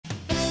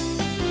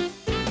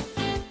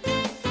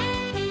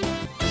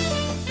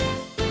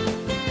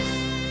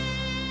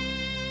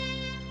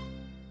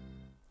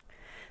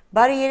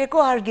Բարի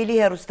երեկո հարգելի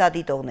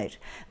հեռուստադիտողներ,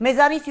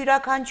 մեզանից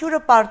յուրաքանչյուրը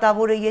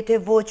պարտավոր է եթե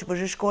ոչ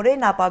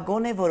բժշկորեն, ապա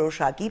գոնե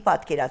որոշակի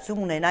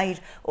պատկերացում ունենա իր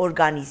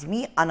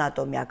օրգանիզմի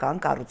անատոմիական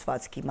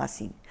կառուցվածքի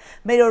մասին։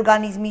 Մեր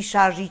օրգանիզմի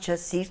շարժիչը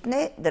սիրտն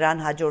է,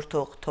 դրան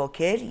հաջորդող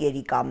թոքեր,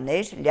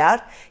 երիկամներ,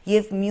 լյարդ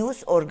և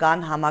մյուս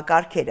օրգան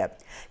համակարգերը։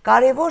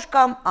 Կարևոր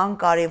կամ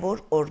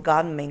անկարևոր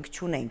օրգան մենք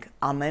չունենք,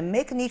 ամեն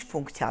մեկն իր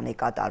ֆունկցիան է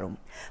կատարում։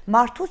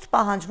 Մարդուց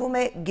պահանջվում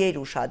է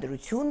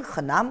գերուշադրություն,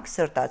 խնամք,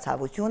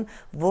 սրտացավություն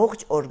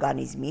ողջ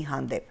օրգանիզմի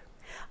հանդեպ։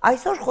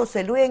 Այսօր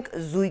խոսելու ենք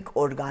զույգ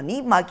օրգանի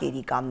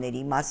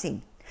մակերիկամների մասին։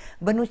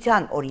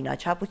 Բնության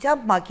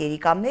օրինաչափությամբ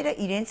մակերիկամները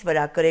իրենց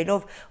վրա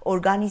կրելով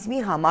օրգանիզմի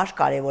համար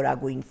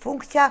կարևորագույն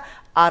ֆունկցիա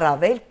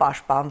առավել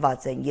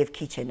պաշտպանված են և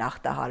քիչ են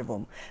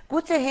ախտահարվում։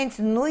 Գուցե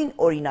հենց նույն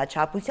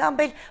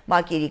օրինաչափությամբ էլ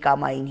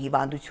մակերիկամային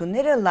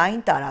հիվանդությունները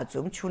լայն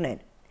տարածում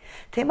չունեն։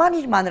 Թեման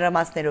իր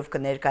մանրամասներով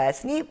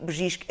կներկայացնի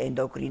բժիշկ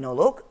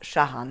էնդոկրինոլոգ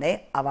ՇԱՀԱՆԵ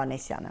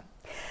ԱՎԱՆԵՍՅԱՆը։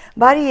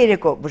 Բարի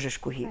երեկո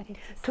բժշկուհի։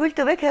 Թույլ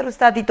տվեք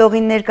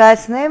հեռուստադիտողին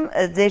ներկայացնեմ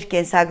ձեր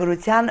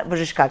կենսագրության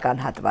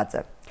բժշկական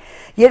հատվածը։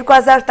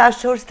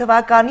 2014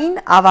 թվականին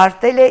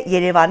ավարտել է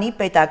Երևանի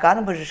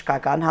պետական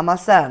բժշկական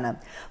համալսարանը։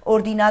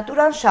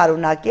 Օրդինատուրան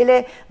շարունակել է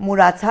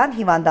Մուրացան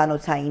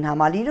հիվանդանոցային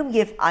համալիրում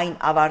և այն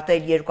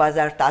ավարտել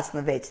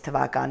 2016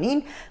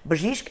 թվականին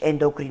բժիշկ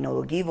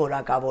էնդոկրինոլոգի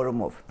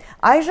որակավորումով։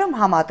 Այժմ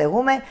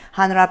համատեղում է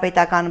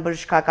Հանրապետական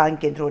բժշկական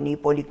կենտրոնի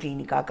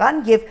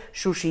պոլիկլինիկական և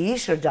Շուշիի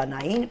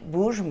շրջանային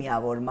բուժ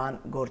միավորման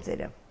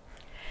գործերը։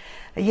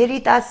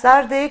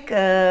 Երիտասարդ եք,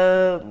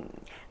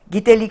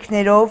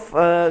 գիտելիքներով,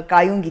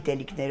 կայուն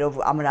գիտելիքներով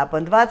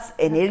ամրապնդված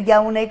էներգիա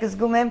ունեք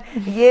զգում եմ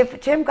և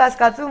չեմ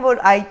կասկածում,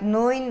 որ այդ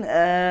նույն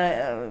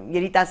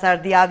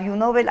երիտասարդի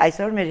ավյունով էլ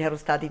այսօր մեր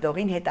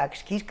հեռուստադիտողին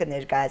հետաքրքիր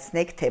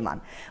կներկայացնեք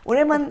թեման։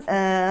 Ուրեմն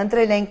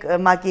ընտրել ենք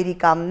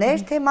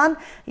մակերիկամներ թեման,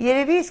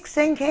 երևի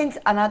սկսենք հենց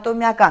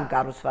անատոմիական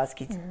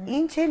կառուցվածքից։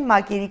 Ինչ են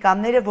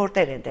մակերիկամները,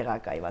 որտեղ են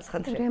տեղակայված,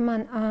 խնդրեմ։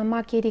 Ուրեմն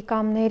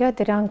մակերիկամները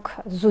դրանք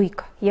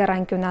զույգ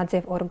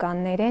եռանկյունաձև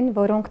օրգաններ են,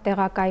 որոնք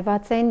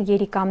տեղակայված են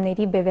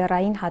երիկամների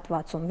բևեռային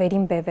հատվածում,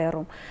 վերին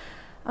բևեռում։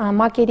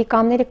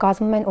 Մակերիկամները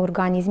կազմում են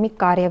օրգանիզմի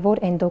կարևոր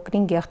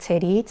էնդոկրին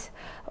գեղձերից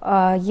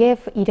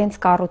և իրենց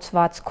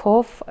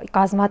կառուցվածքով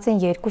կազմված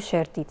են երկու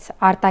շերտից,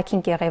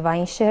 արտաքին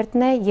կեղևային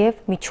շերտն է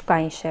և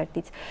միջուկային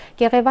շերտից։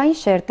 Կեղևային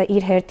շերտը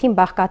իր հերթին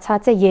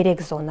բաղկացած է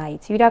 3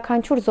 զոնայից։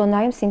 Յուրաքանչյուր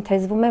զոնայում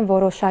սինթեզվում են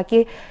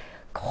որոշակի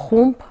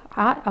խումբ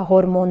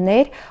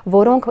հորմոններ,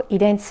 որոնք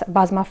իրենց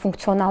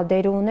բազմաֆունկցիոնալ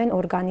դեր ունեն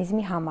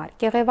օրգանիզմի համար։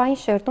 Կեղևային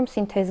շերտում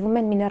սինթեզվում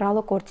են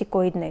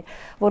միներալոկորտիկոիդներ,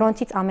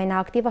 որոնցից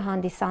ամենաակտիվը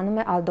հանդիսանում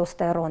է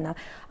ալդոստերոնը։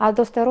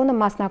 Ալդոստերոնը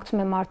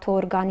մասնակցում է մարդու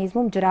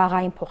օրգանիզմում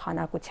ջրաղային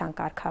փոխանակության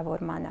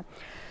կարգավորմանը։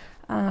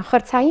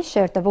 Խրձային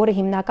շերտը, որը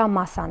հիմնական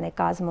մասան է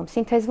կազմում,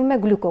 սինթեզվում է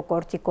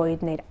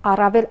գլյուկոկորտիկոիդներ։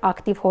 Առավել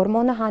ակտիվ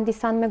հորմոնը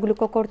հանդիսանում է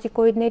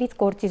գլյուկոկորտիկոիդներից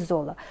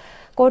կորտիզոլը։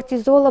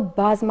 Կորտիզոլը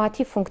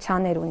բազմաթիվ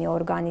ֆունկցիաներ ունի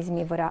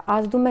օրգանիզմի վրա,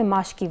 ազդում է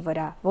մաշկի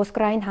վրա,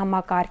 ոսկրային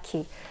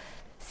համակարգի,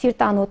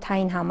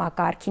 սիրտանոթային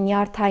համակարգի,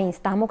 նյարդային,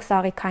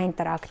 ստամոք-սաղիքային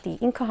տրակտի,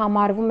 ինքը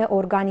համարվում է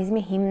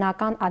օրգանիզմի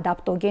հիմնական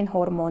ադապտոգեն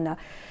հորմոնը,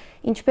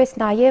 ինչպես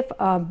նաև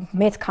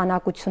մեծ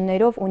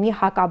քանակություններով ունի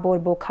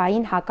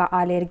հակաբորբոքային,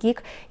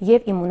 հակաալերգիկ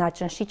և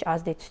իմունաճնշիչ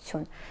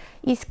ազդեցություն։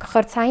 Իսկ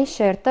խրձային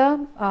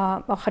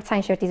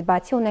շերտից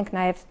բացի ունենք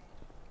նաև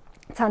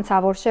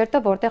ցանցավոր շերտը,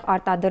 որտեղ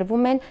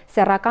արտադրվում են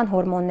սեռական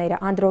հորմոնները,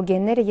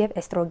 անդրոգենները և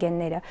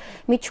էստրոգենները։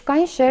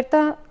 Միջուկային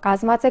շերտը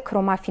կազմված է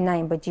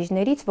քրոմաֆինային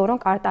բջիջներից,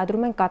 որոնք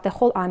արտադրում են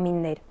կատեխոլ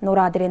ամիններ,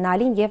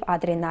 նորադրենալին և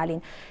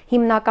ադրենալին։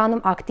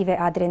 Հիմնականում ակտիվ է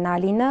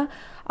ադրենալինը,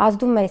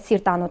 ազդում է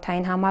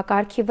սիրտանոթային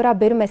համակարգի վրա,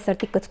 բերում է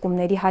սրտի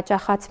կծկումների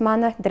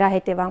հաճախացմանը, դրա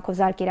հետևանքով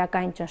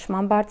զարկերակային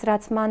ճնշման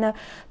բարձրացմանը,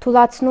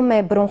 թուլացնում է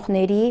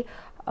բրոնխների,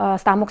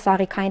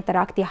 ստամոք-սաղիքային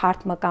տրակտի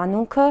հարթ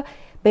մկանունքը,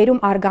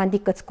 բերում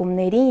արգանդի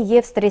կծկումներին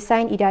և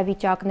ստրեսային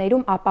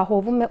իրավիճակներում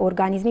ապահովում է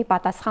օրգանիզմի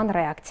պատասխան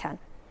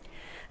ռեակցիան։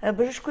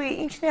 Բժշկուհի,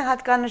 ինչն է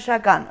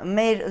հատկանշական,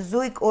 մեր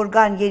զույգ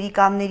օրգան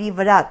երիկամների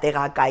վրա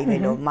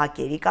տեղակայվելով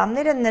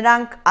մակերիկամները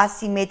նրանք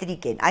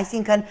ասիմետրիկ են,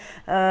 այսինքն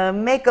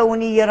մեկը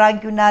ունի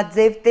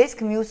եռանկյունաձև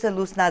տեսք, մյուսը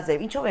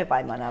լուսնաձև, ինչով է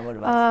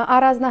պայմանավորված։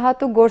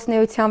 Առանձնահատուկ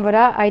գործունեության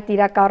վրա այդ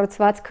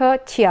իրակառուցվածքը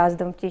չի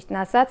ազդում,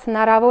 ճիշտն ասած,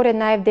 հնարավոր է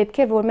նաև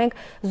դեպքեր, որ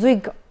մենք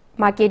զույգ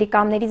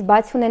մակերիկամներից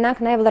բացի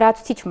ունենանք նաև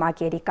լրացուցիչ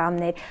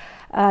մակերիկամներ։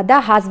 Դա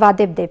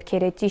հազվադեպ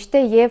դեպքեր է, ճիշտ է,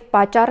 և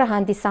պատճառը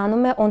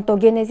հանդիսանում է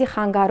օնտոգենեզի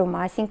խանգարումը,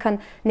 այսինքն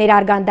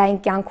ներարգանդային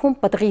կյանքում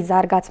պտղի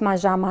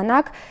զարգացման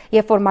ժամանակ,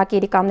 երբ որ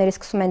մակերիկամները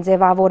սկսում են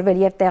ձևավորվել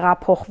և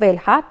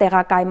տեղափոխվել,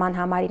 տեղակայման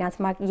համար իրանց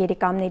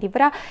մակերիկամների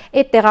վրա,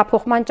 այդ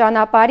տեղափոխման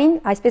ճանապարհին,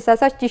 այսպես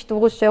ասած, ճիշտ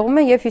ուղուց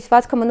շեղում են և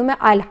հյուսվածքը մնում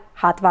է այլ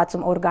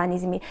հատվածում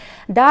օրգանիզմի։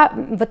 Դա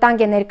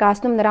վտանգ է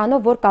ներկայացնում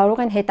նրանով, որ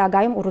կարող են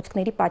հետագայում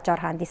ուռուցքների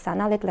պատճառ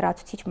հանդիսանալ այդ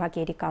լրացուցիչ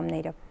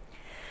մակերիկամները։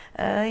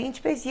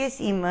 Ինչպես ես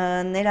իմ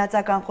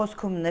ներածական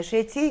խոսքում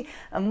նշեցի,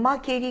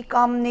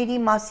 մակերիկամների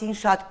մասին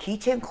շատ քիչ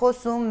ենք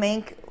խոսում,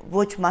 մենք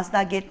ոչ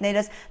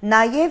մասնագետներս,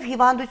 նաև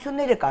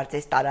հիվանդությունները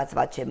կարծես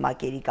տարածված չէ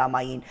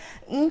մակերիկամային։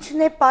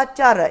 Ինչն է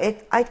պատճառը,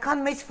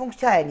 այդքան մեծ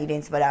ֆունկցիա են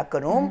իրենց վրա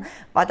կրում,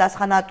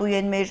 պատասխանատու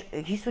են մեր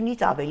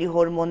 50-ից ավելի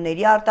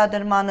հորմոնների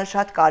արտադրմանը,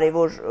 շատ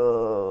կարևոր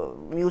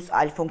մյուս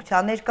այլ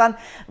ֆունկցիաներ կան,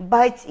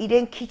 բայց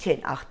իրենք քիչ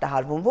են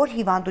ախտահարվում, որ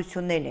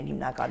հիվանդություններն են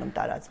հիմնականում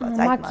տարածված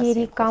այդ մասին։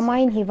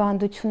 Մակերիկամային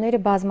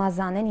հիվանդությունները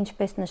բազմազան են,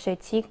 ինչպես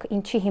նշեցիք,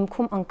 ինչի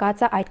հիմքում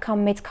ընկած է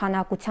այդքան մեծ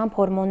քանակությամբ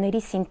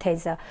հորմոնների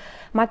սինթեզը։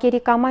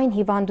 Մակերիկամային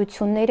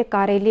հիվանդությունները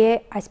կարելի է,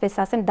 այսպես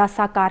ասեմ,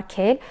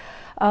 դասակարգել։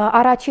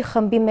 Առաջի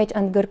խմբի մեջ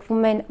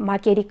ընդգրկվում են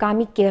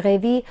մակերիկամի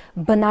կեղևի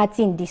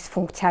բնածին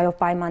դիսֆունկցիայով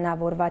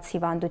պայմանավորված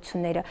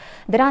հիվանդությունները։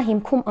 Դրա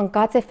հիմքում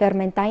ընկած է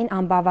ֆերմենտային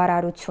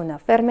անբավարարությունը։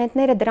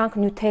 Ֆերմենտները դրանք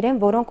նյութեր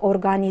են, որոնք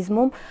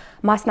օրգանիզմում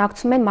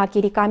մասնակցում են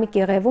մակերիկամի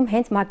կեղևում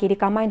հենց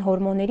մակերիկամային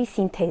հորմոնների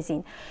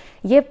սինթեզին։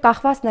 Եվ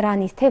կախված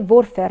նրանից, թե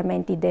որ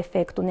ֆերմենտի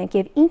դեֆեկտ ունենք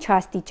եւ ինչ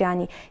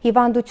աստիճանի,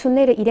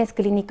 հիվանդությունները իրենց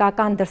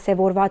կլինիկական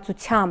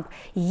դրսևորվածությամբ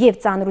եւ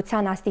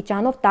ծանրության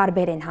աստիճանով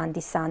տարբեր են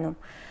հանդիսանում։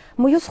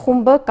 Մյուս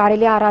խումբը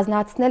կարելի է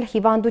առանձնացնել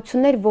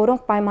հիվանդություններ,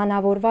 որոնք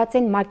պայմանավորված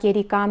են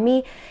մակերիկամի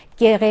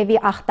կեղևի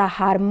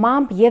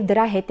ախտահարմամբ եւ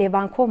դրա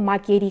հետևանքով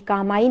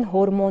մակերիկամային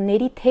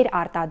հորմոնների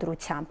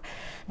թերարտադրությամբ։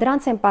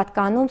 Դրանց են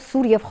պատկանում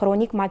սուր եւ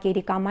խրոնիկ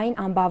մակերիկամային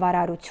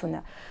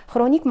անբավարարությունը։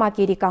 Խրոնիկ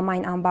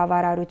մակերիկամային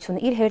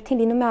անբավարարությունը իր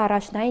հերթին լինում է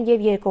առաջնային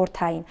եւ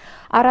երկրորդային։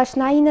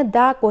 Առաջնայինը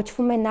դա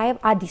կոչվում է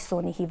նաեւ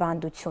Ադիսոնի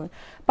հիվանդություն։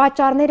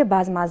 Պատճառները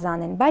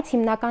բազմազան են, բայց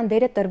հիմնական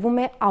դերը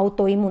տրվում է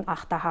աուտոիմուն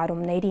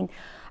ախտահարումներին։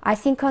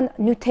 Այսինքն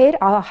նյութեր,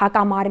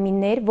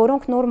 հակամարմիններ,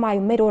 որոնք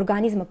նորմայում մեր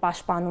օրգանիզմը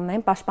պաշտպանում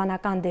են,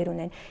 պաշտպանական դեր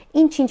ունեն,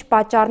 ինչ-ինչ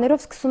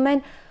պատճառներով սկսում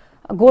են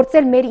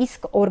գործել մեր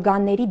իսկ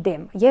օրգանների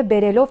դեմ եւ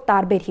բերելով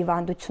տարբեր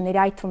հիվանդությունների,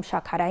 այդ թվում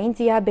շաքարային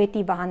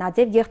դիաբետի,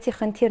 վահանաձև գեղձի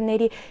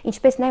խնդիրների,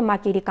 ինչպես նաեւ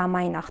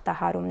մակերիկամային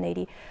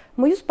ախտահարումների։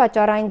 Մյուս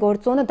պատճառային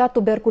գործոնը դա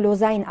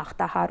տուբերկուլոզային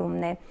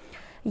ախտահարումն է։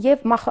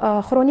 Եվ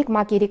խրոնիկ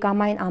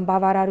մակերիկամային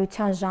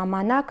անբավարարության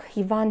ժամանակ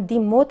հիվանդի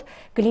մոտ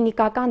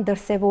կլինիկական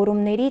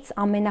դրսևորումներից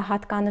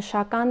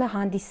ամենահատկանշականը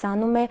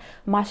հանդիսանում է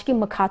մաշկի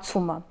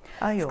մքացումը։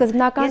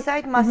 Ես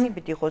այդ մասին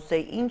պիտի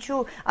խոսեի, ինչու,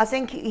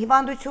 ասենք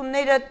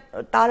հիվանդությունները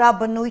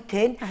տարաբնույթ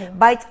են,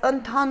 բայց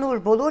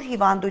ընդհանուր բոլոր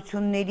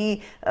հիվանդությունների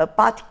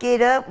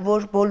պատկերը,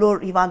 որ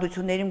բոլոր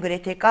հիվանդություններում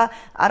գրեթե կա,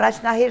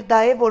 առաջնահերթ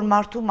դա է, որ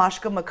մարդու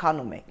մաշկը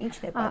մքանում է։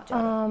 Ինչն է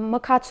պատճառը։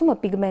 Մքացումը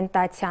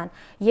պիգմենտացիան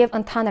եւ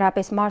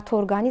ընդհանրապես մարդու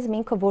օրգանիզմը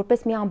ինքը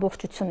որպես մի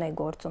ամբողջություն է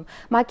գործում։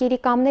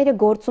 Մակերիկամները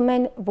գործում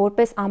են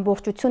որպես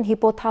ամբողջություն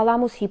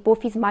հիպոթալամուս,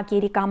 հիպոֆիզ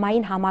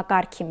մակերիկամային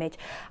համակարգի մեջ։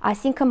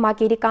 Այսինքն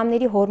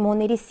մակերիկամների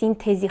հորմոնների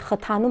սինթեզի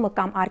խթանումը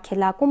կամ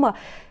արգելակումը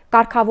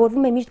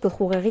կարգավորվում է միշտ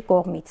գլխուղեղի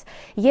կողմից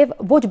եւ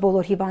ոչ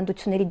բոլոր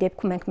հիվանդությունների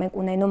դեպքում մենք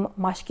ունենում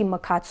մաշկի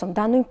մքացում,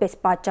 դա նույնպես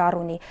պատճառ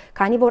ունի,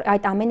 քանի որ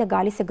այդ ամենը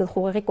գալիս է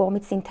գլխուղեղի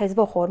կողմից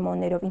սինթեզվող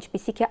հորմոններով,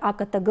 ինչպիսիք է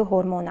ԱԿՏԳ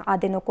հորմոնը,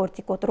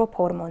 ադենոկորտիկոտրոփ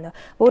հորմոնը,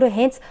 որը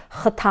հենց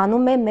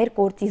խթանում է մեր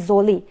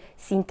կորտիզոլի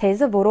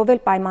սինթեզը, որով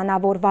էլ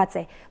պայմանավորված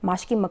է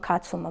մաշկի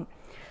մքացումը։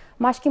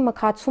 Մաշկի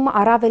մքացումը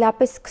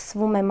առավելապես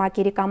սկսվում է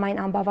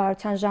մակերիկամային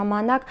անբավարարության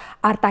ժամանակ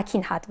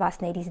արտաքին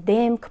հատվածներից՝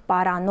 դեմք,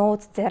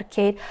 պարանոց,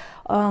 ձեռքեր,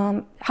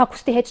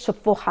 հագուստի հետ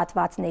շփվող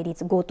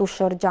հատվածներից, գոտու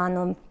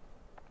շրջանում,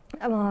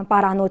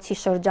 պարանոցի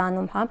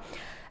շրջանում,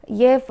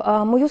 Եվ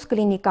մյուս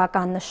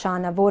կլինիկական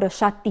նշանը, որը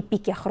շատ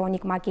տիպիկ է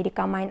խրոնիկ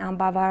մակերիկամային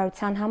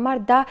անբավարարության համար,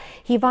 դա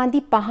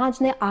հիվանդի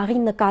պահանջն է աղի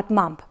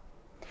նկատմամբ,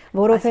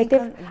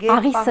 որովհետև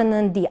աղի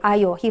սննդի,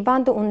 այո,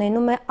 հիվանդը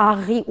ունենում է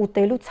աղի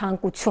ուտելու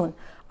ցանկություն,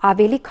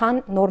 ավելի քան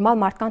նորմալ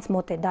մարդկանց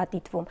մոտ է դա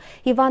դիտվում։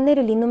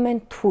 Հիվանդները լինում են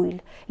թույլ,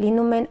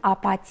 լինում են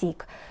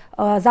ապաթիկ,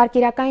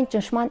 զարկերակային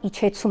ճնշման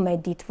իջեցում է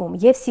դիտվում,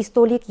 եւ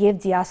սիստոլիկ եւ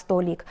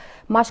դիաստոլիկ,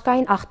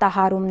 մաշկային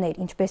ախտահարումներ,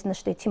 ինչպես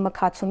նշեցի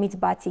մքացումից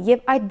բացի,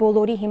 եւ այդ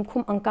բոլորի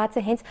հիմքում ընկած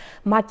է հենց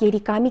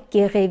մակերիկամի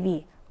կեղևի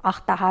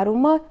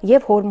ախտահարումը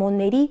եւ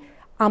հորմոնների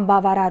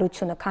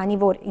անբավարարությունը, քանի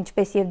որ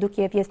ինչպես եւ դուք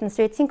եւ ես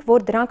նշեցինք,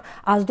 որ դրանք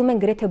ազդում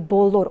են գրեթե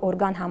բոլոր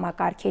օրգան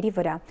համակարգերի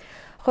վրա։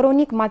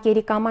 Խրոնիկ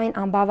մակերիկամային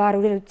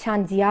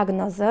անբավարարության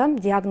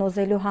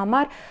դիագնոզելու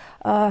համար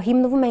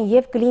հիմնվում են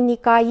եւ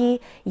կլինիկայի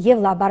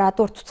եւ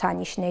լաբորատոր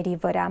ցուցանիշների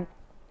վրա։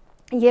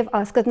 Եվ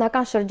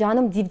սկզբնական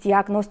շրջանում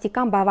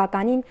դիագնոստիկան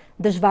բավականին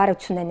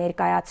դժվարություն է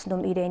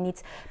ներկայացնում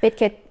իրենից։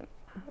 Պետք է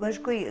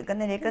Բժշկուհի,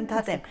 կներեք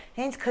ընդհատեմ,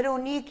 հենց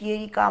քրոնիկ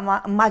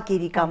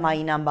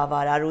մակերիկամային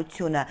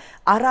անբավարարությունը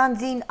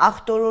առանձին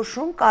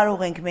ախտորոշում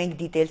կարող ենք մենք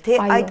դիտել, թե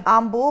այդ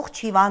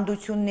ամբողջ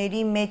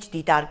հիվանդությունների մեջ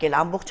դիտարկել,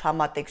 ամբողջ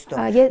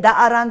համատեքստում, դա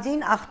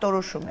առանձին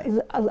ախտորոշում է։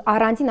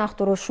 Առանձին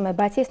ախտորոշում է,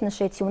 բայց ես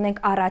նշեցի,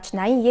 ունենք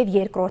առաջնային եւ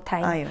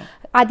երկրորդային։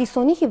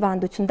 Ադիսոնի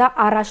հիվանդություն դա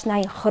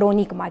առաջնային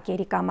խրոնիկ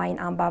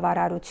մակերիկամային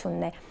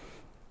անբավարարությունն է։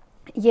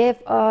 Եվ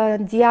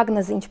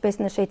դիագնոզը, ինչպես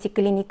նշեցի,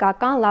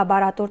 կլինիկական,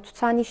 լաբորատոր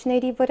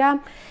ցուցանիշների վրա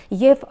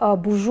եւ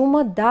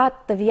բուժումը դա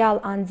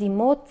տվյալ անձի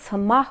մոտ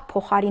ցմահ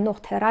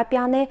փոխարինող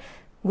թերապիան է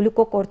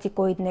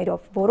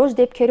գլյուկոկորտիկոիդներով, որոշ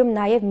դեպքերում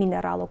նաև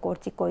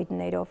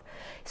միներալոկորտիկոիդներով։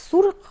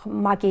 Սուր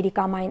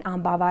մակերիկամային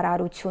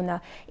անբավարարությունը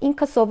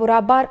ինքը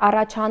սովորաբար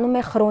առաջանում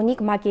է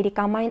խրոնիկ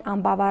մակերիկամային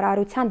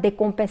անբավարարության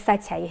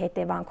դեկոմպենսացիայի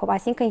հետևանքով,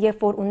 այսինքն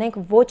երբ որ ունենք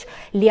ոչ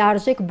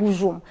լիարժեք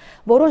բուժում,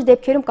 որոշ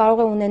դեպքերում կարող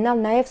է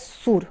ունենալ նաև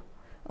սուր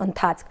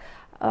ընթացք,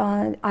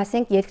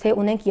 ասենք եթե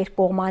ունենք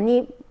երկկողմանի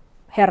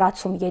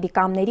հեռացում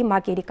երիկամների,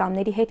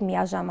 մակերիկամների հետ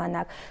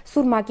միաժամանակ։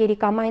 Սուր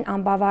մակերիկամային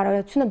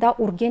անբավարարությունը դա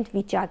ուրգենտ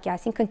վիճակ է,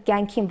 այսինքն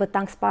կյանքին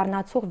վտանգ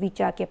սպառնացող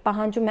վիճակ է,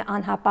 պահանջում է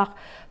անհապաղ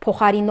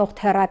փոխարինող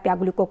թերապիա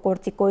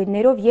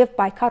գլյուկոկորտիկոիդներով եւ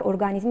պայքար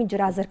օրգանիզմի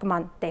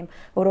ջրազրկման դեմ,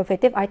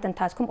 որովհետեւ այդ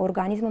ընթացքում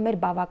օրգանիզմը մեր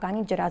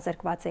բավականին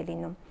ջրազրկված է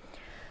լինում։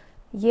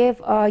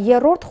 Եվ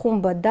երրորդ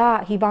խումբը դա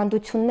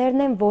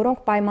հիվանդություններն են, որոնք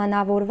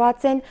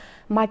պայմանավորված են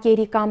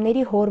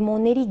մակերիկամների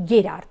հորմոնների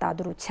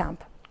գերարտադրությամբ։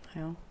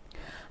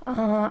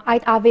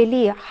 Այդ ավելի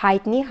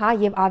հայտնի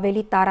եւ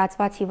ավելի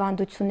տարածված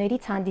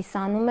հիվանդություններից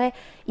հանդիսանում է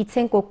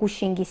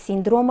Իցենկո-Կուշինգի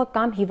սինդրոմը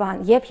կամ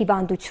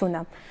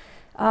հիվանդությունը։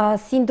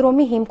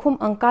 Սինդրոմի հիմքում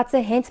ընկած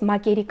է հենց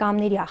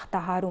մակերիկամների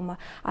ախտահարումը,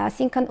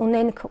 այսինքն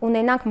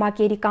ունենանք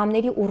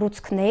մակերիկամների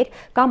ուռուցքներ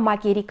կամ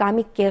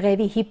մակերիկամի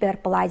կեղևի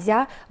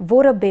հիպերպլազիա,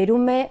 որը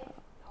բերում է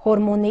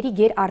հորմոնների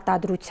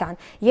գերարտադրության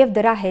եւ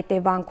դրա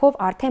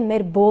հետևանքով արդեն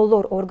մեր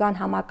բոլոր օրգան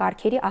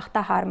համակարգերի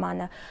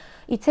ախտահարմանը։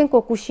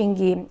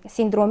 Իցենկո-Կուշինգի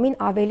սինդրոմին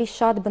ավելի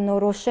շատ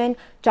բնորոշ են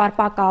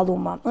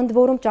ճարպակալումը, ընդ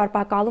որում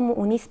ճարպակալումը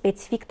ունի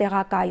սպეციფიկ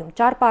տեղակայում։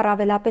 Ճարպը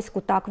առավելապես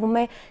կուտակվում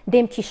է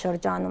դեմքի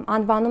շրջանում,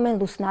 անվանում են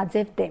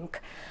լուսնաձև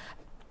դեմք։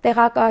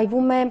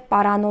 Տեղակայվում է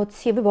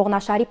պարանոցի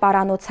ողնաշարի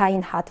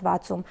պարանոցային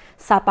հատվածում,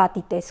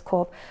 սապատի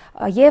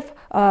տեսքով եւ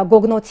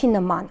գոգնոցի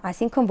նման,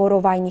 այսինքն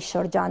որովայնի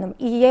շրջանում։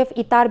 Եվ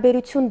ի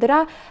տարբերություն դրա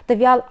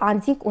տվյալ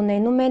անձինք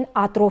ունենում են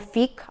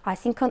ատրոֆիկ,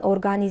 այսինքն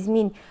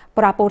օրգանիզմին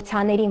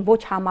պրոպորցիաներին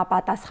ոչ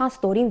համապատասխան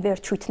ստորին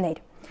վերջույթներ։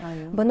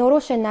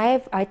 Բնորոշ է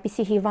նաև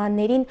այդպիսի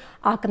հիվանդներին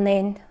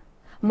ակնեն,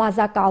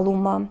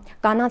 մազակալումը,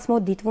 կանանց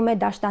մոտ դիտվում է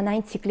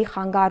դաշտանային ցիկլի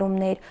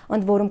խանգարումներ,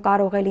 ընդ որում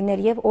կարող է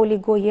լինել եւ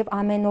օլիգո եւ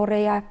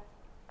ամենորեա,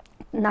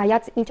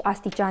 նայած ինչ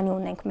աստիճանի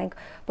ունենք մենք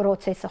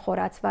process-ը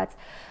խորացված։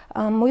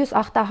 Մյուս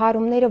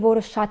ախտահարումները,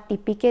 որը շատ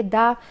տիպիկ է,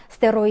 դա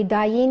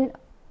ստերոիդային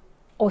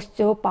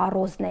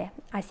օստեոպարոզն է,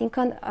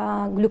 այսինքն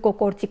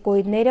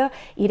գլյուկոկորտիկոիդները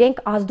իրենք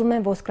ազդում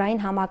են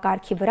ոսկրային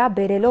համակարգի վրա,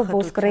 բերելով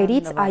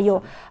ոսկրերից,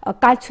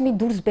 կալցիումի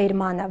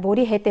դուրսբերմանը,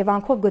 որի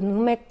հետևանքով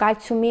գտնվում է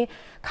կալցիումի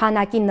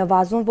քանակի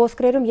նվազում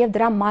ոսկրերում եւ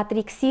դրա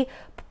մատրիքսի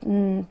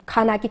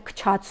քանակի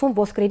քչացում,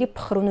 ոսկրերի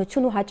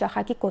փխրունություն ու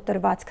հաճախակի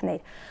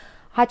կոտրվածքներ։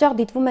 Հաճախ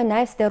դիտվում է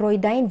նաև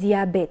ստերոիդային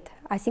դիաբետ,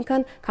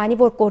 այսինքն քանի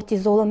որ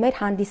կորտիզոլը մեր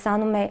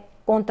հանդիսանում է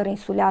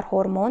կոնտրինսուլյար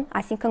հորմոն,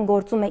 այսինքն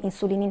գործում է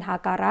ինսուլինին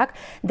հակառակ,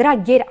 դրա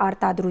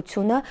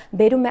գերարտադրությունը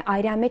բերում է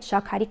արյա մեջ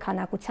շաքարի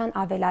քանակության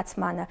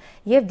ավելացմանը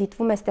եւ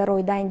դիտվում է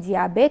ստերոիդային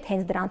դիաբետ,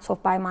 հենց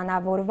դրանցով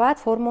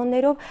պայմանավորված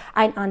հորմոններով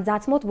այն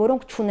անձանց մոտ,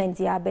 որոնք չունեն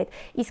դիաբետ,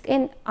 իսկ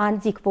այն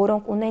անձիկ,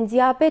 որոնք ունեն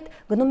դիաբետ,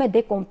 գնում է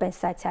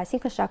դեկոմպենսացիա,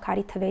 այսինքն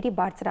շաքարի թվերի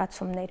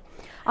բարձրացումներ։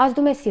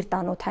 Ազդում է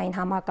սիրտանոթային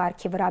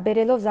համակարգի վրա,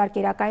 բերելով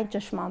զարկերակային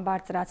ճնշման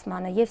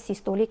բարձրացմանը եւ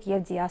սիստոլիկ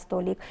եւ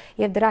դիաստոլիկ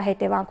եւ դրա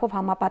հետևանքով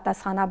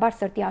համապատասխանաբար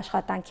սրտի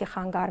աշխատանքի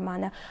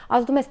խանգարմանը,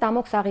 ազդում է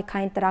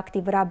ստամոքս-աղիքային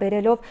տրակտի վրա,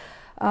 բերելով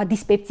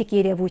դիսպեպտիկ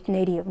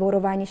երևույթների,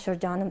 որովայնի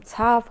շրջանում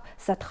ցավ,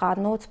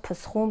 սթխանոց,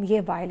 փսխում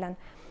եւ այլն։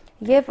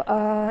 Եվ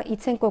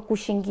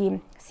Իցենկո-Կուշինգի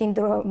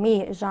սինդրոմի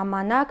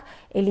ժամանակ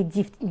էլի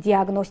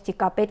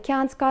դիագնոստիկա պետք է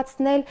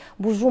անցկացնել,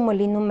 բուժումը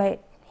լինում է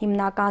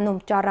հիմնականում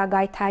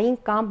ճառագայթային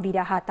կամ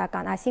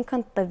վիրահատական,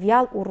 այսինքն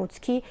տվյալ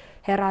ուռուցքի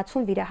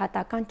հեռացում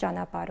վիրահատական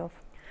ճանապարհով։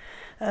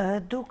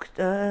 Դուք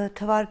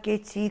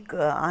թվարկեցիք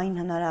այն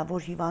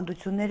հնարավոր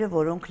հիվանդությունները,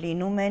 որոնք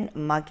լինում են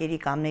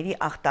մակերիկամների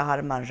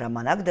ախտահարման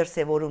ժամանակ,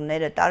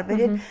 դրսևորումները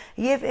տարբեր են,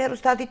 եւ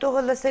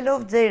հեռուստադիտողը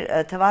լսելով ձեր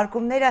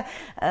թվարկումները,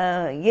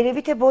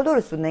 երևի թե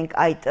բոլորս ունենք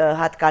այդ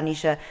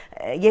հատկանիշը,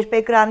 երբ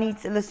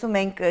էկրանից լսում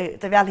ենք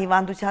տվյալ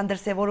հիվանդության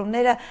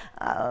դրսևորումները,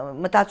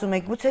 մտածում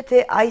ենք գուցե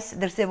թե այս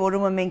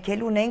դրսևորումը մենք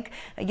էլ ունենք,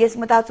 ես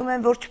մտածում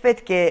եմ, որ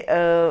չպետք է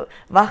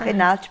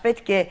վախենալ,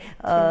 չպետք է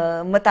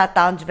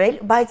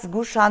մտատանջվել, բայց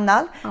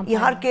զգուշանալ։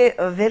 Իհարկե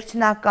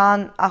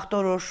վերջնական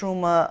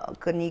ախտորոշումը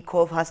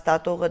կնիքով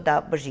հաստատողը դա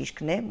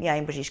բժիշկն է,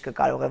 միայն բժիշկը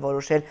կարող է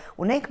որոշել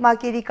ունենք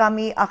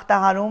մակերիկամի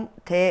ախտահարում,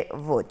 թե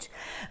ոչ։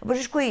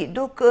 Բժշկուհի,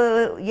 դուք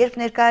երբ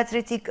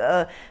ներկայացրեցիք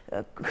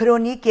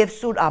քրոնիկ եւ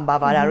սուր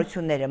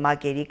անբավարարությունները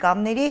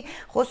մակերիկամների,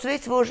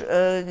 խոսվեց, որ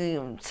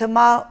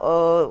ցմա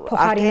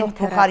արդեն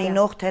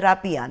փոխարինող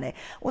թերապիան է։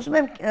 Ուզում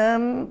եմ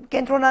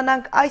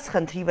կենտրոնանանք այս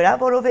խնդրի վրա,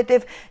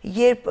 որովհետեւ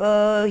երբ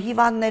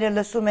հիվանդները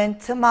լսում են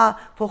ցմա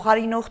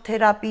փոխարինող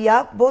թերապիա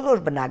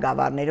բոլոր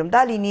բնագավառներում,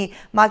 դա լինի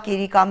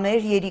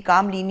մակերիկամներ,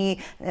 երիկամ, լինի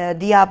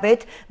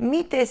դիաբետ,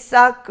 մի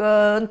տեսակ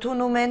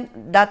ընդունում են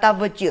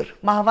դատավճիռ,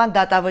 մահվան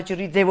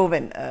դատավճիռի ձևով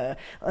են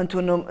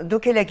ընդունում։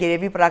 Դուք էլ եք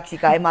երևի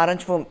պրակտիկայում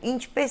առնչվում,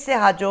 ինչպես է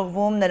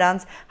հաջողվում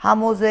նրանց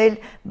համոզել,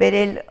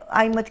 բերել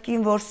այն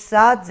մտքին, որ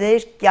սա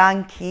ձեր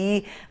կյանքի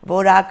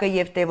որակը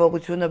եւ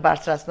տևողությունը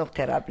բարձրացնող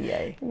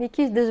թերապիա է։ Մի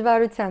քիչ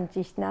դժվարությամբ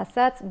ճիշտն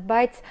ասած,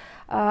 բայց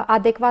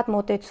Ադեկվատ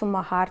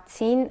մոտեցումը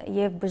հարցին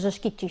եւ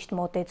բժշկի ճիշտ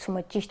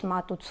մոտեցումը, ճիշտ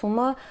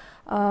մատուցումը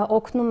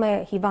օգնում է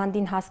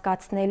հիվանդին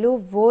հասկացնելու,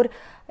 որ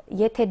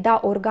եթե դա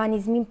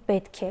օրգանիզմին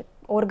պետք է,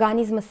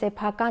 օրգանիզմը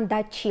սեփական դա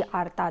չի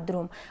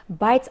արտադրում,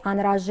 բայց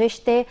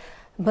անհրաժեշտ է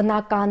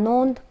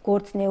բնականոն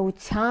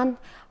գործնեության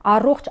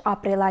առողջ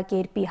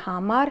ապրելակերպի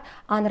համար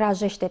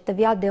անհրաժեշտ է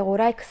տվյալ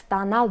դեղորայք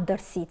ստանալ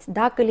դրսից,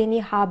 դա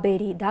կլինի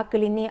հաբերի, դա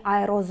կլինի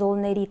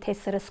աերոզոլների, թե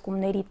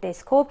սրսկումների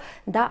տեսքով,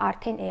 դա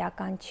արդեն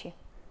էական չի։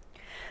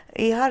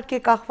 Իհարկե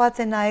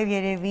կախված է նաև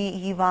երևի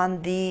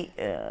հիվանդի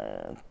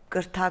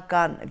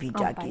կրթական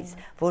վիճակից,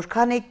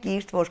 որքան է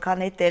կիրթ,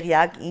 որքան է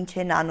տեղյակ, ինչ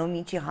են անում,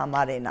 ինչի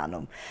համար են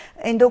անում։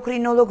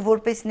 Էնդոկրինոլոգ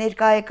որպես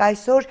ներկա եք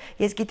այսօր,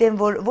 ես գիտեմ,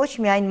 որ ոչ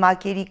միայն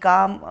մակերի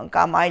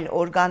կամ այլ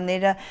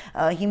օրգանները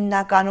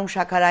հիմնականում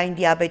շաքարային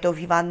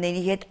դիաբետով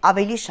հիվանդների հետ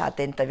ավելի շատ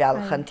են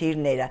տվյալ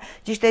խնդիրները։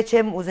 Ճիշտ է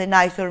չեմ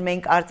ուզենա այսօր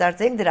մենք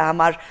արծարծենք, դրա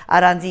համար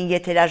առանձին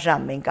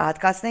եթերաժամ մենք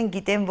կհատկացնենք,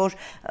 գիտեմ, որ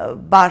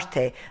բարդ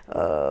է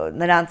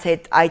նրանց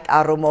հետ այդ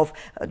առումով,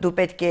 դու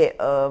պետք է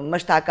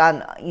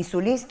մշտական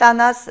ինսուլին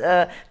ստանաս,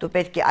 դու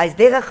պետք է այս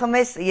դեղը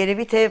խմես,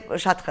 երևի թե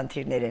շատ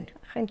խնդիրներ են։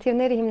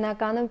 Խնդիրները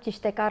հիմնականում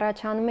ճիշտ է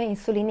առաջանում է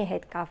ինսուլինի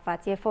հետ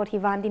կապված, երբ որ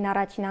հիվանդին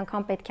առաջին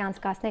անգամ պետք է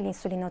անցկացնել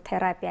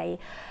ինսուլինոթերապիայի։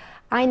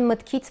 Այն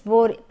մտքից,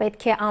 որ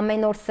պետք է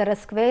ամեն օր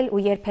սրսկվել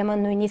ու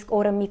երբեմն նույնիսկ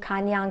օրը մի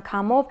քանի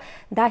անգամով,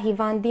 դա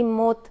հիվանդի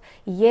մոտ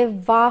եւ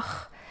վախ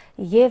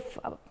եւ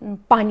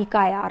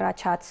պանիկա է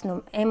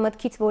առաջացնում։ Այն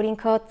մտքից, որ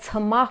ինքը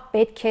ցմահ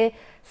պետք է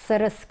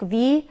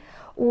սրսկվի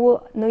ու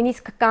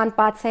նույնիսկ կան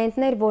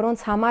պացիենտներ,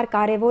 որոնց համար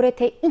կարևոր է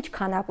թե ինչ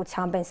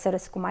քանակությամբ են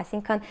սրսկում,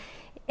 այսինքն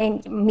այն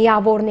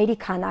միավորների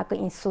քանակը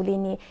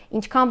ինսուլինի,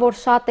 ինչքան որ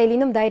շատ է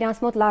լինում, դա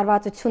իրանց մոտ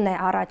լարվածություն է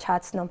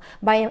առաջացնում,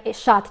 բայց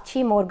շատ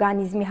չի իմ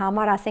օրգանիզմի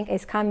համար, ասենք,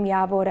 այսքան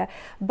միավորը,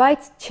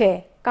 բայց չէ,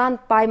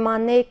 կան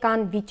պայմաններ,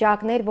 կան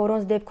վիճակներ,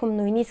 որոնց դեպքում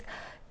նույնիսկ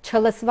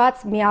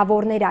չլսված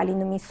միավորներ ա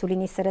լինում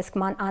ինսուլինի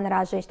սրսկման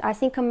անհրաժեշտ,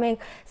 այսինքն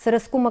մենք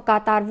սրսկումը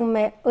կատարվում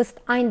է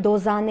ըստ այն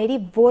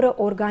դոզաների, որը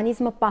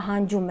օրգանիզմը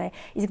պահանջում է,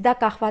 իսկ դա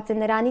կախված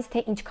է նրանից,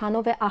 թե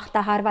ինչքանով է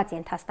ախտահարված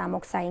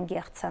ենթաստամոքսային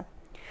գեղձը։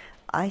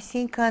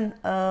 Այսինքն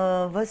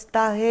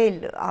վստահել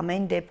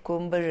ամեն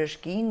դեպքում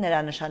բժշկին, նրա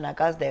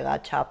նշանակած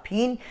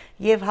դեղաչափին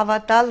եւ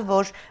հավատալ,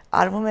 որ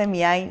արվում է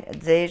միայն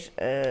ձեր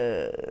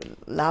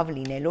լավ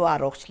լինելու,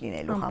 առողջ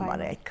լինելու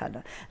համար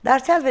այդքանը։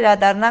 Դարձյալ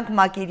վերադառնանք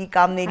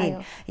մակերիկամներին։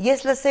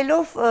 Ես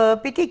լսելով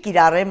պիտի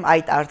կիրառեմ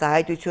այդ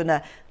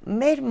արտահայտությունը,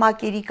 մեր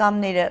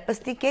մակերիկամները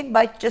պստիկ են,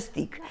 բայց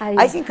ճստիկ։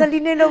 Այսինքն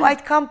լինելով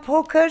այդքան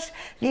փոքր,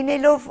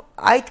 լինելով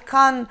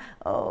այդքան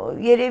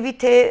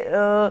երևի թե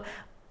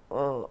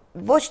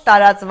ոչ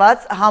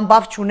տարածված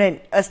համբավ չունեն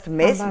ըստ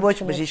մեզ, ոչ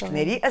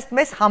բժիշկների, ըստ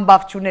մեզ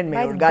համբավ չունեն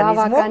մեր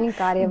օրգանիզմում,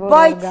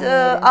 բայց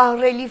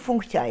ահռելի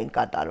ֆունկցիա են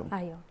կատարում։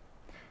 Այո։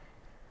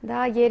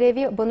 Դա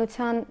երևի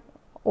բնության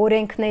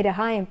օրենքները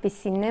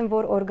այնպիսին են,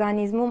 որ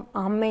օրգանիզմում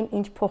ամեն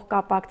ինչ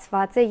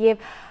փոխկապակցված է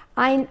եւ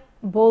այն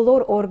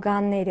բոլոր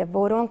օրգանները,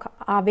 որոնք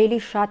ավելի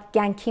շատ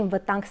կյանքին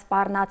վտանգ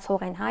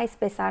սպառնացող են,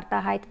 այսպես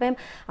արտահայտվեմ,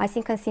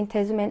 այսինքն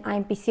սինթեզում են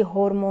այնպիսի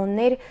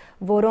հորմոններ,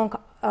 որոնք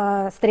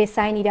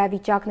ստրեսային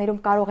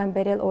իրավիճակներում կարող են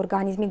բերել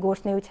օրգանիզմի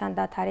գործունեության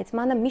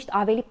դադարեցմանը, միշտ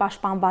ավելի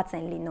պաշտպանված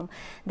են լինում։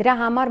 Դրա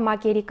համար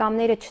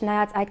մակերիկամները,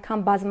 չնայած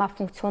այդքան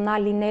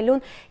բազմաֆունկցիոնալ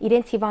լինելուն,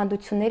 իրենց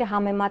հիվանդությունները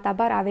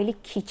համեմատաբար ավելի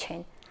քիչ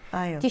են։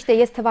 Ճիշտ է,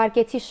 ես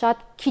թվարկեցի շատ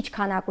քիչ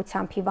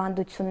քանակությամբ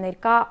հիվանդություններ,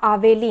 կա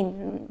ավելին,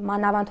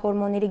 մանավանդ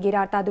հորմոնների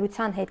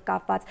գերարտադրության հետ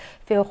կապված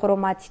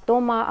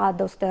ֆեոխրոմատիտոմա,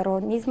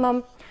 ալդոստերոնիզմը,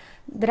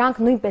 դրանք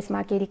նույնպես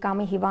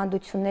մակերիկամի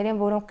հիվանդություններ են,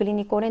 որոնք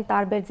կլինիկորեն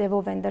տարբեր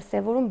ձևով են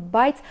դրսևորում,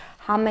 բայց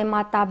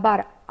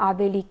համեմատաբար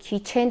ավելի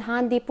քիչ են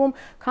հանդիպում,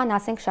 քան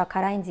ասենք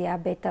շաքարային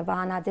դիաբետը,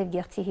 վահանաձև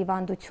գեղձի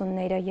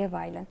հիվանդությունները եւ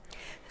այլն։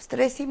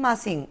 Ստրեսի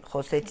մասին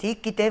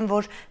խոսեցիք, գիտեմ,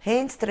 որ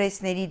հենց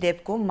ստրեսների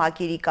դեպքում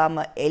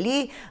մակերիկամը էլի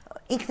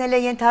ինքն էլ է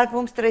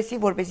ենթարկվում ստրեսի,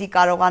 որպեսզի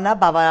կարողանա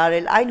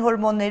բավարարել այն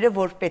հորմոնները,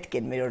 որ պետք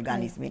են մեր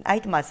օրգանիզմին։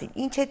 Այդ մասին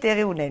ինչ է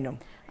տեղի ունենում։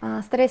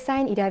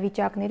 Ստրեսային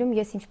իրավիճակներում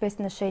ես ինչպես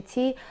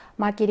նշեցի,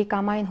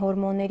 մակերիկամային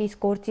հորմոններից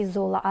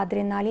կորտիզոլը,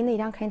 ադրենալինը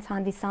իրանք հենց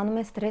հանդիսանում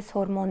են ստրես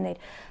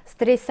հորմոններ։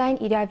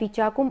 Ստրեսային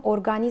իրավիճակում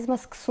օրգանիզմը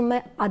սկսում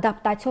է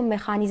ադապտացիոն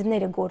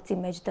մեխանիզմները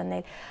գործի մեջ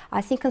դնել,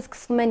 այսինքն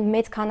սկսում են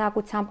մեծ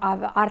քանակությամբ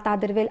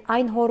արտադրվել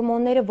այն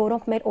հորմոնները,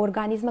 որոնք մեր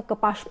օրգանիզմը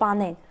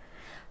կպաշտպանեն,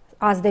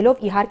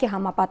 ազդելով իհարկե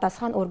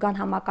համապատասխան օրգան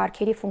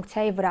համակարգերի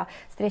ֆունկցիայի վրա։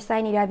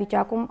 Ստրեսային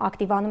իրավիճակում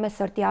ակտիվանում է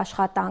սրտի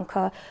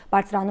աշխատանքը,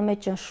 բարձրանում է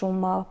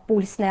ճնշումը,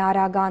 պուլսն է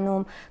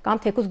արագանում,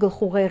 կամ թեկուզ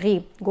գլխուղեղի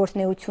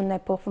գործունեությունն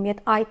է փոխվում,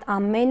 եւ այդ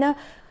ամենը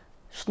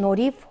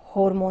շնորհիվ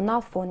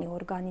հորմոնալ ֆոնի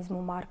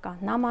օրգանիզմում արկա,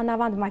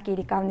 նամանավանդ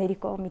մակերիկամների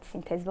կողմից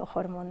սինթեզվող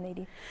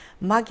հորմոնների։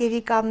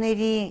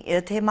 Մակերիկամների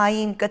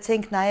թեմային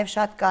կցենք նաև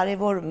շատ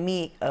կարևոր մի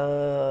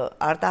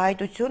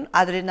արտահայտություն,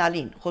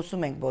 ադրենալին,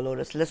 խոսում ենք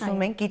բոլորս,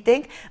 լսում ենք,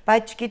 գիտենք,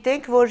 բայց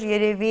չգիտենք, որ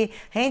երևի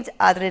հենց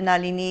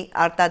ադրենալինի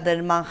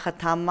արտադրման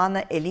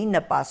խթանմանը էլի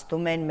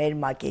նպաստում են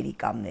մեր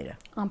մակերիկամները։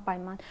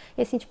 Անպայման։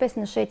 Ես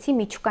ինչպես նշեցի,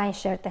 միջուկային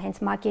շերտը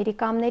հենց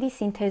մակերիկամների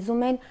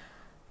սինթեզում են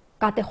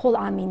կատեխոլ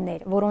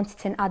ամիններ,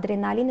 որոնցից են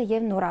ադրենալինը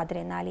եւ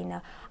նորադրենալինը,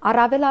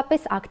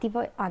 առավելապես ակտիվ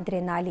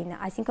ադրենալինը,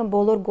 այսինքն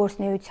բոլոր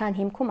գործունեության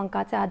հիմքում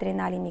ընկած է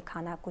ադրենալինի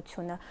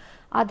քանակությունը։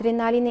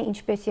 Ադրենալինը,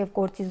 ինչպես եւ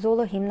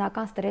կորտիզոլը,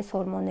 հիմնական ստրես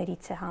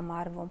հորմոններից է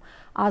համարվում,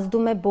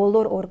 ազդում է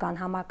բոլոր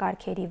օրգան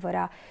համակարգերի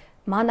վրա,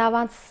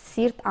 մանավանդ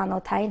սիրտ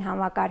անոթային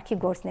համակարգի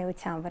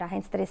գործունեության վրա,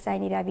 հենց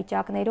ստրեսային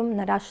իրավիճակներում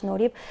նրա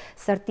շնորհիվ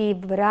սրտի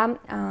վրա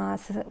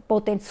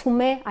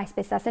պոտենցում է,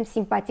 այսպես ասեմ,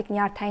 սիմպաթիկ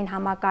նյարդային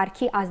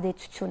համակարգի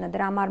ազդեցությունը,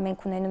 դրա համար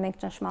մենք ունենում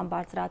ենք ճնշման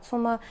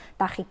բարձրացումը,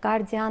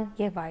 տախիկարդիան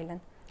եւ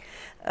այլն։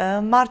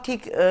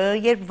 Մարդիկ,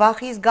 երբ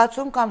վախի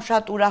զգացում կամ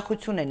շատ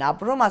ուրախություն են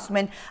ապրում, ասում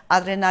են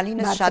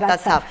ադրենալինը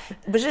շատացավ։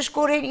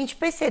 Բժշկորեն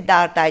ինչպես է դա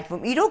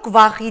արտահայտվում։ Իրոք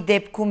վախի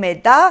դեպքում է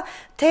դա,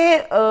 թե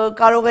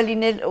կարող է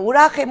լինել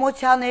ուրախ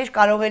էմոցիաներ,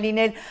 կարող է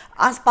լինել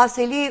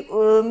անսպասելի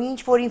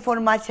ինչ-որ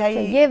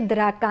ինֆորմացիայի։ Եվ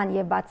դրական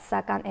եւ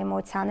բացասական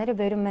էմոցիաները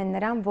բերում են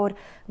նրան, որ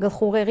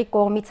գլխուղեղի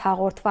կողմից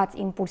հաղորդված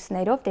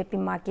իմպուլսներով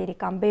դեպի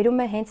մակերիկան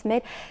բերում է հենց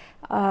մեր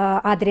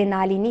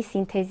ադրենալինի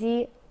սինթեզի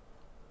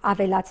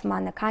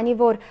ավելացմանը, քանի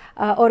որ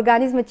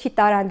օրգանիզմը չի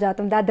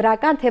տարանջատում, դա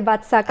դրական թե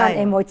բացասական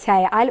էմոցիա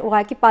է, այլ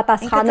ուղղակի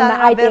պատասխանում է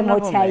այդ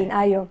էմոցիային,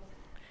 այո։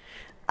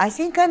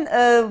 Այսինքն,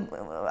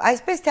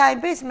 այսպես թե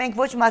այնպես մենք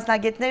ոչ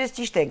մասնագետներս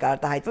ճիշտ ենք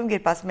արտահայտվում,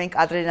 երբ ասում ենք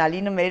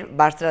ադրենալինը մեր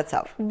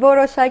բարձրացավ։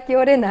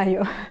 Որոշակիորեն,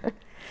 այո։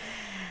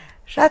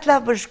 Շատ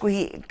լավ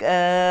բժշկուհի,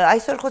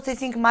 այսօր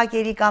խոսեցինք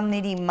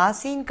մակերիկամների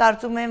մասին,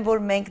 կարծում եմ,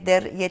 որ մենք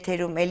դեռ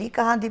եթերում էլի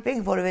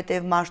կհանդիպենք,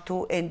 որովհետև մարդու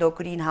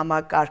էնդոկրին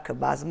համակարգը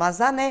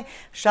բազմազան է,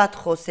 շատ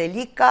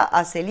խոսելիք կա,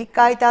 ասելիք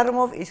կա այդ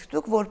առումով, իսկ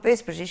դուք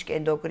որպես բժիշկ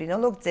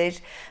էնդոկրինոլոգ ձեր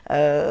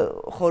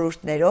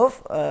խորհուրդներով,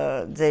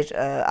 ձեր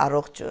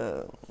առողջ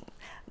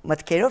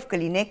մտքերով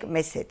կլինեք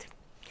մեզ հետ։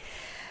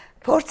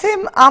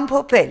 Փորձեմ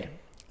ամփոփել,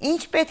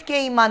 ինչ պետք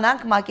է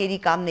իմանանք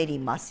մակերիկամների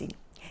մասին։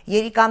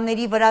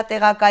 Երիկամների վրա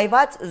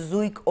տեղակայված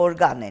զույգ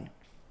օրգան են։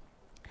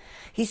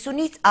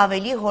 50-ից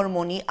ավելի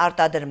հորմոնի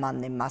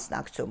արտադրմանն են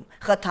մասնակցում,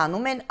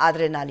 խթանում են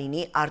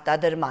ադրենալինի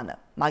արտադրմանը։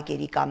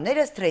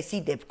 Մակերիկամները սթրեսի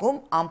դեպքում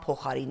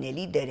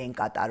անփոխարինելի դեր են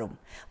կատարում։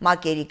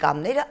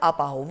 Մակերիկամները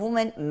ապահովում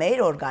են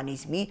մեր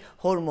օրգանիզմի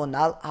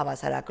հորմոնալ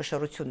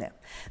հավասարակշռությունը։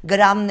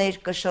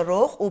 Գրամներ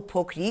կշռող ու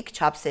փոքրիկ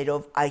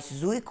չափսերով այս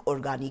զույգ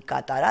օրգանի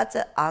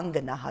կատարածը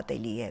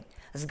անգնահատելի է։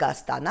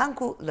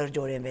 Զգաստանանք ու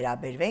լրջորեն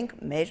վերաբերվենք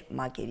մեր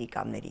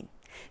մակերիկամներին։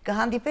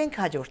 Կհանդիպենք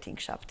հաջորդ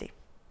հինգշաբթի։